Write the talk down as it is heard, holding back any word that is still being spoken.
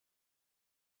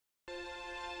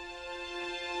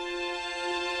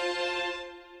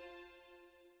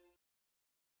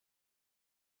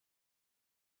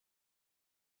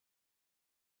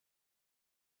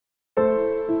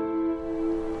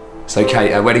So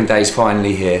Kate, our wedding day is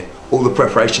finally here. All the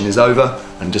preparation is over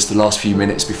and just the last few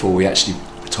minutes before we actually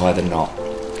tie the knot.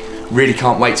 Really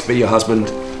can't wait to be your husband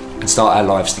and start our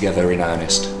lives together in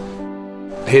earnest.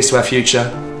 Here's to our future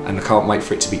and I can't wait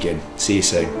for it to begin. See you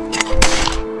soon.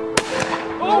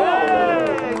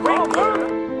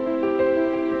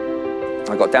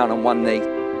 I got down on one knee,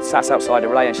 sat outside a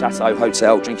Relais & Chateau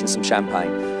hotel drinking some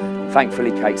champagne.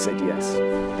 Thankfully Kate said yes,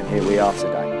 and here we are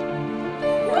today.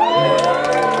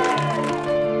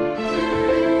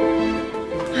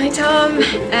 Hi Tom,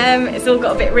 it's all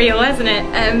got a bit real, hasn't it?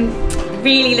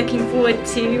 Really looking forward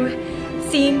to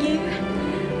seeing you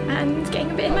and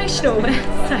getting a bit emotional,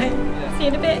 so see you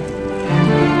in a bit.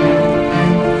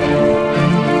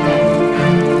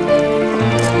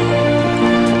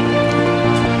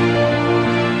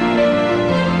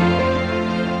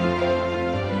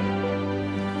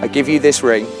 I give you this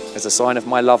ring as a sign of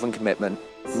my love and commitment,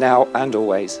 now and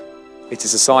always. It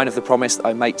is a sign of the promise that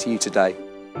I make to you today.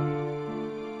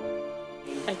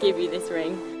 I give you this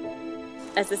ring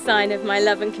as a sign of my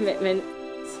love and commitment,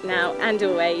 now and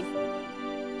always.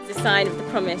 It's a sign of the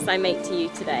promise I make to you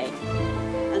today.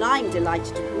 And I'm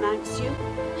delighted to pronounce you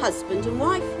husband and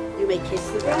wife. You may kiss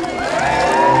the bride.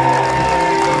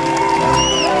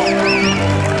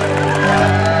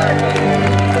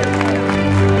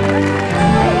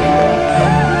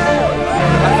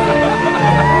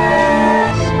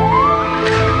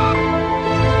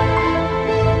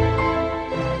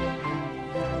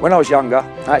 When I was younger,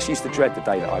 I actually used to dread the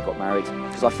day that I got married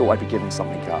because I thought I'd be giving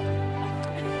something up.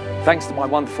 Thanks to my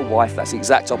wonderful wife, that's the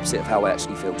exact opposite of how I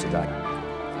actually feel today.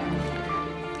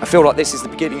 I feel like this is the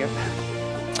beginning of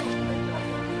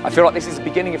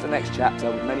the next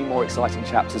chapter with many more exciting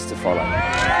chapters to follow.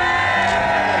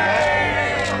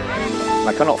 And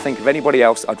I cannot think of anybody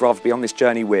else I'd rather be on this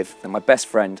journey with than my best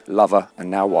friend, lover, and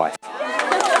now wife.